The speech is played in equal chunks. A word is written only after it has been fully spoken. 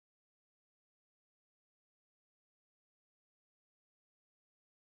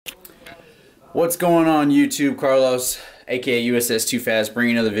What's going on YouTube? Carlos, aka USS Too Fast,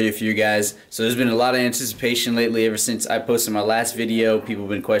 bringing another video for you guys. So there's been a lot of anticipation lately ever since I posted my last video. People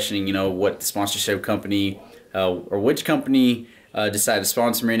have been questioning, what the sponsorship company or which company decided to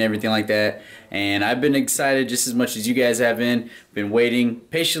sponsor me and everything like that. And I've been excited just as much as you guys have been waiting,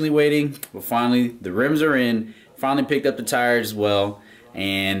 patiently waiting. But finally, the rims are in. Finally picked up the tires as well.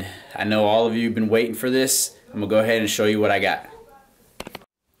 And I know all of you have been waiting for this. I'm going to go ahead and show you what I got.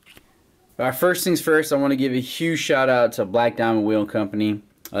 Alright, first things first, I want to give a huge shout out to Black Diamond Wheel Company.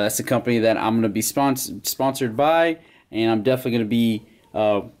 That's the company that I'm going to be sponsored by, and I'm definitely going to be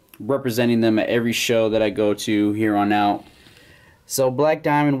representing them at every show that I go to here on out. So Black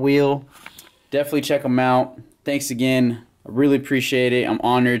Diamond Wheel, definitely check them out. Thanks again. I really appreciate it. I'm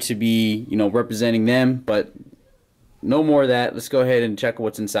honored to be, representing them, but no more of that. Let's go ahead and check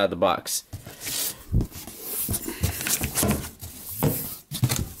what's inside the box.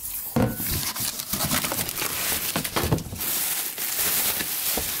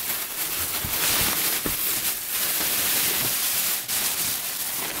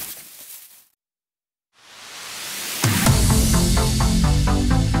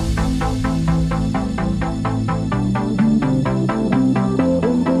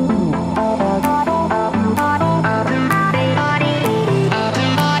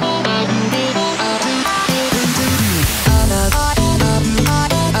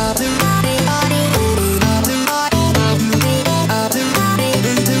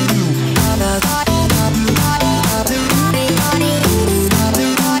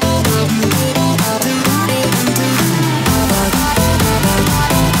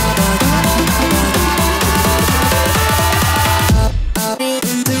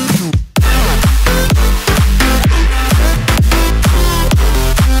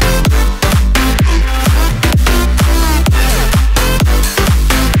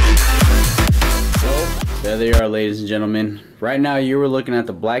 There they are, ladies and gentlemen. Right now you were looking at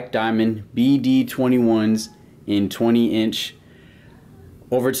the Black Diamond BD21s in 20-inch.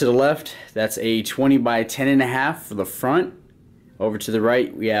 Over to the left, that's a 20 by 10.5 for the front. Over to the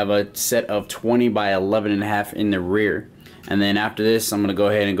right, we have a set of 20 by 11.5 in the rear. And then after this, I'm going to go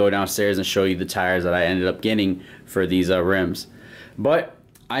ahead and go downstairs and show you the tires that I ended up getting for these rims. But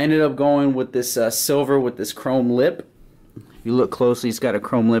I ended up going with this silver with this chrome lip. If you look closely, it's got a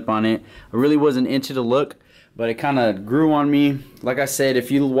chrome lip on it. I really wasn't into the look, but it kind of grew on me. Like I said,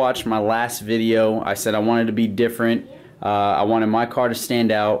 if you watched my last video, I said I wanted to be different. I wanted my car to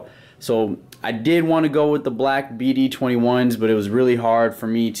stand out. So I did want to go with the black BD21s, but it was really hard for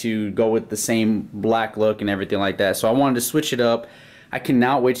me to go with the same black look and everything like that. So I wanted to switch it up. I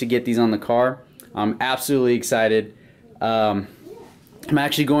cannot wait to get these on the car. I'm absolutely excited. I'm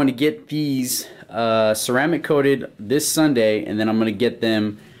actually going to get these ceramic coated this Sunday, and then I'm going to get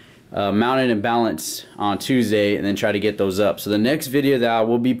them mounted and balanced on Tuesday, and then try to get those up. So the next video that I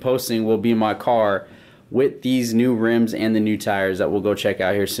will be posting will be my car with these new rims and the new tires that we'll go check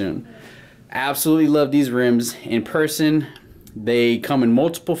out here soon. Absolutely love these rims. In person, they come in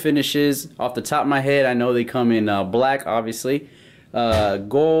multiple finishes. Off the top of my head, I know they come in black, obviously,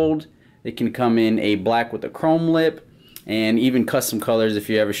 gold. They can come in a black with a chrome lip, and even custom colors if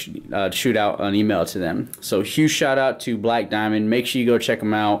you ever shoot out an email to them. So huge shout out to Black Diamond. Make sure you go check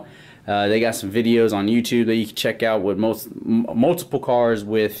them out. They got some videos on YouTube that you can check out with multiple cars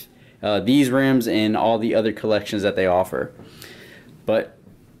with these rims and all the other collections that they offer. But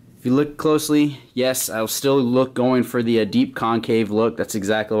if you look closely, yes, I'll still going for the deep concave look. That's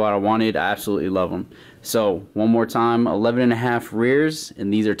exactly what I wanted. I absolutely love them. So one more time, 11.5 rears,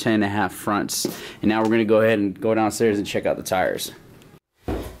 and these are 10.5 fronts. And now we're going to go ahead and go downstairs and check out the tires.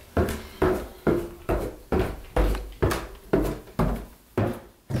 I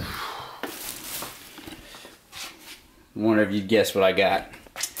wonder if you'd guess what I got.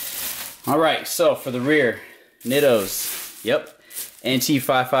 Alright, so for the rear, Nittos. Yep.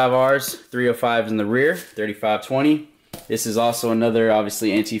 NT55Rs, 305s in the rear, 3520. This is also another,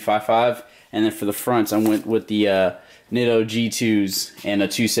 obviously, NT55. And then for the fronts, I went with the Nitto G2s and a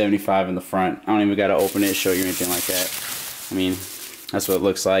 275 in the front. I don't even got to open it, show you anything like that. I mean, that's what it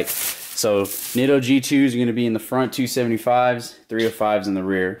looks like. So Nitto G2s are going to be in the front, 275s, 305s in the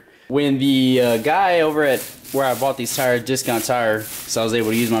rear. When the guy over at where I bought these tires, Discount Tire, so I was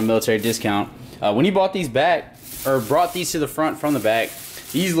able to use my military discount, when he bought these back, or brought these to the front from the back,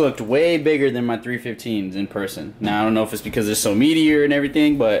 these looked way bigger than my 315s in person. Now, I don't know if it's because they're so meatier and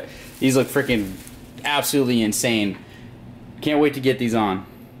everything, but these look freaking absolutely insane. Can't wait to get these on.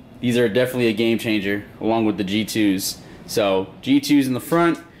 These are definitely a game changer, along with the G2s. So, G2s in the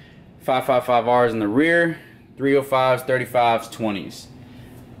front, 555Rs in the rear, 305s, 35s, 20s.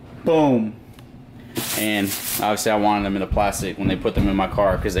 Boom. And obviously I wanted them in the plastic when they put them in my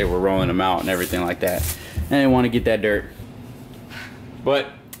car because they were rolling them out and everything like that. And I didn't want to get that dirt. But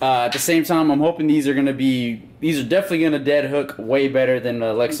at the same time, I'm hoping these are definitely going to dead hook way better than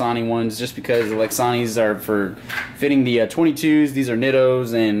the Lexani ones, just because the Lexanis are for fitting the 22s. These are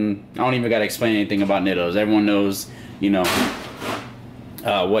Nittos, and I don't even got to explain anything about Nittos. Everyone knows, you know,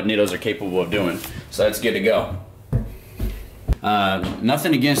 what Nittos are capable of doing. So that's good to go.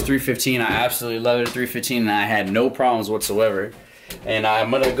 Nothing against 315. I absolutely love it at 315, and I had no problems whatsoever. And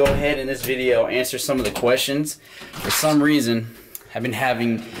I'm going to go ahead in this video answer some of the questions. For some reason, I've been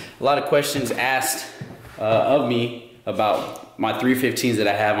having a lot of questions asked of me about my 315s that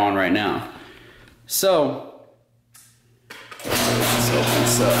I have on right now. So, let's open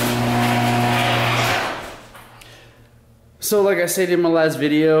this up. So like I said in my last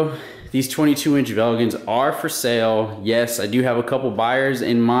video, these 22-inch Velgens are for sale. Yes, I do have a couple buyers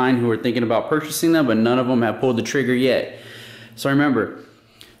in mind who are thinking about purchasing them, but none of them have pulled the trigger yet. So remember,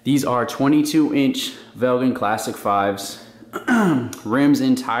 these are 22-inch Velgen Classic 5s. Rims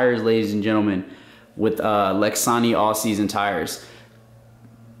and tires, ladies and gentlemen, with Lexani all-season tires.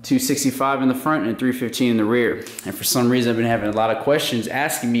 265 in the front and 315 in the rear. And for some reason, I've been having a lot of questions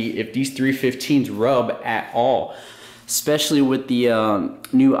asking me if these 315s rub at all, especially with the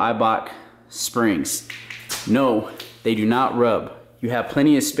new Eibach springs. No, they do not rub. You have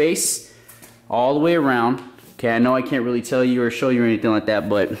plenty of space all the way around. Okay, I know I can't really tell you or show you or anything like that,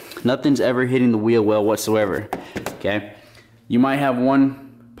 but nothing's ever hitting the wheel well whatsoever. Okay. You might have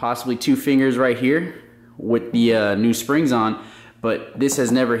one, possibly two fingers right here with the new springs on, but this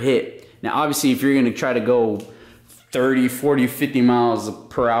has never hit. Now obviously if you're going to try to go 30, 40, 50 miles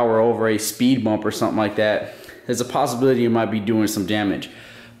per hour over a speed bump or something like that, there's a possibility you might be doing some damage.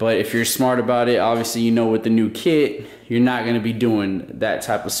 But if you're smart about it, obviously you know with the new kit, you're not going to be doing that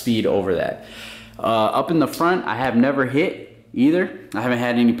type of speed over that. Up in the front, I have never hit either. I haven't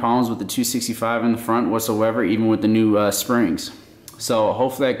had any problems with the 265 in the front whatsoever, even with the new springs. So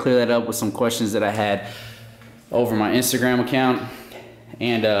hopefully I clear that up with some questions that I had over my Instagram account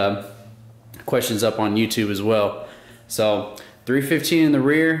and questions up on YouTube as well. So 315 in the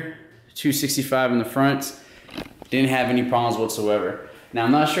rear, 265 in the front. Didn't have any problems whatsoever. Now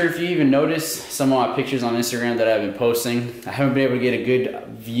I'm not sure if you even noticed some of my pictures on Instagram that I've been posting. I haven't been able to get a good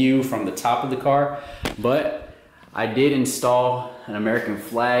view from the top of the car, but I did install an American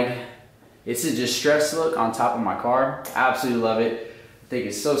flag. It's a distressed look on top of my car. I absolutely love it. I think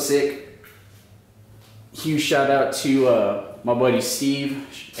it's so sick. Huge shout out to my buddy Steve,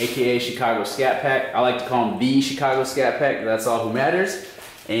 aka Chicago Scat Pack. I like to call him the Chicago Scat Pack. That's all who matters.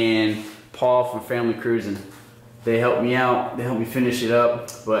 And Paul from Family Cruising. They helped me out. They helped me finish it up.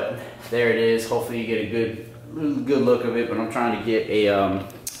 But there it is. Hopefully you get a good look of it. But I'm trying to get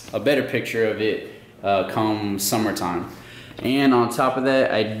a better picture of it come summertime. And on top of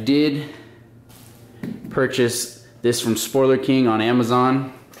that, I did purchase this from Spoiler King on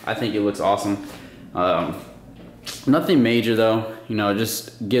Amazon. I think it looks awesome. Nothing major though, you know, it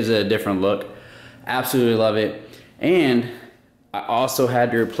just gives it a different look. Absolutely love it. And I also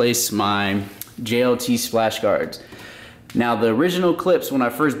had to replace my JLT splash guards. Now the original clips when I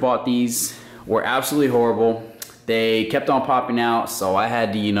first bought these were absolutely horrible. They kept on popping out, so I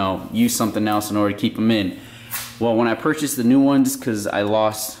had to, you know, use something else in order to keep them in. Well, when I purchased the new ones, because I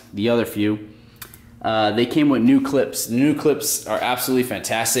lost the other few, they came with new clips. The new clips are absolutely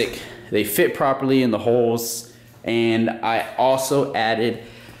fantastic. They fit properly in the holes, and I also added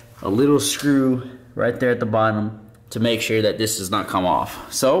a little screw right there at the bottom to make sure that this does not come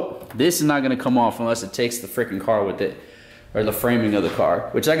off. So this is not going to come off unless it takes the freaking car with it, or the framing of the car,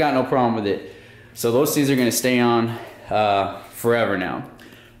 which I got no problem with it. So those things are going to stay on forever now.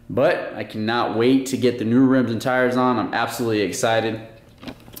 But I cannot wait to get the new rims and tires on. I'm absolutely excited.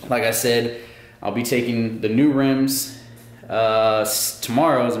 Like I said, I'll be taking the new rims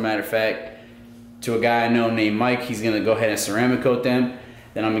tomorrow, as a matter of fact, to a guy I know named Mike. He's going to go ahead and ceramic coat them.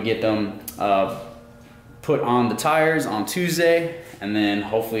 Then I'm going to get them put on the tires on Tuesday, and then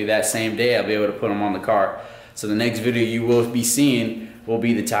hopefully that same day I'll be able to put them on the car. So the next video you will be seeing will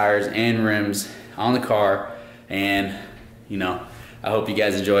be the tires and rims on the car, and you know, I hope you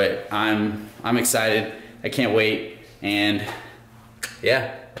guys enjoy it. I'm excited. I can't wait, and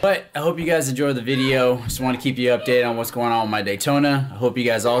yeah. But I hope you guys enjoyed the video. Just want to keep you updated on what's going on with my Daytona. I hope you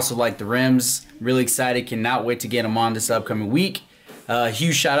guys also like the rims. Really excited. Cannot wait to get them on this upcoming week.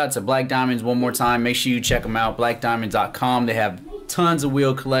 Huge shout out to Black Diamonds one more time. Make sure you check them out, blackdiamonds.com. They have tons of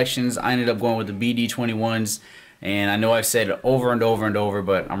wheel collections. I ended up going with the BD21s, and I know I've said it over and over and over,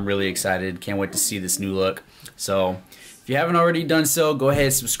 but I'm really excited. Can't wait to see this new look. So if you haven't already done so, go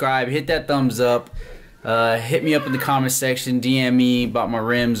ahead, subscribe, hit that thumbs up. Hit me up in the comment section, DM me about my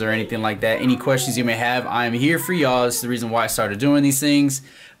rims or anything like that. Any questions you may have, I'm here for y'all. It's the reason why I started doing these things.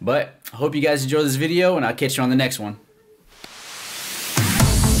 But I hope you guys enjoy this video, and I'll catch you on the next one.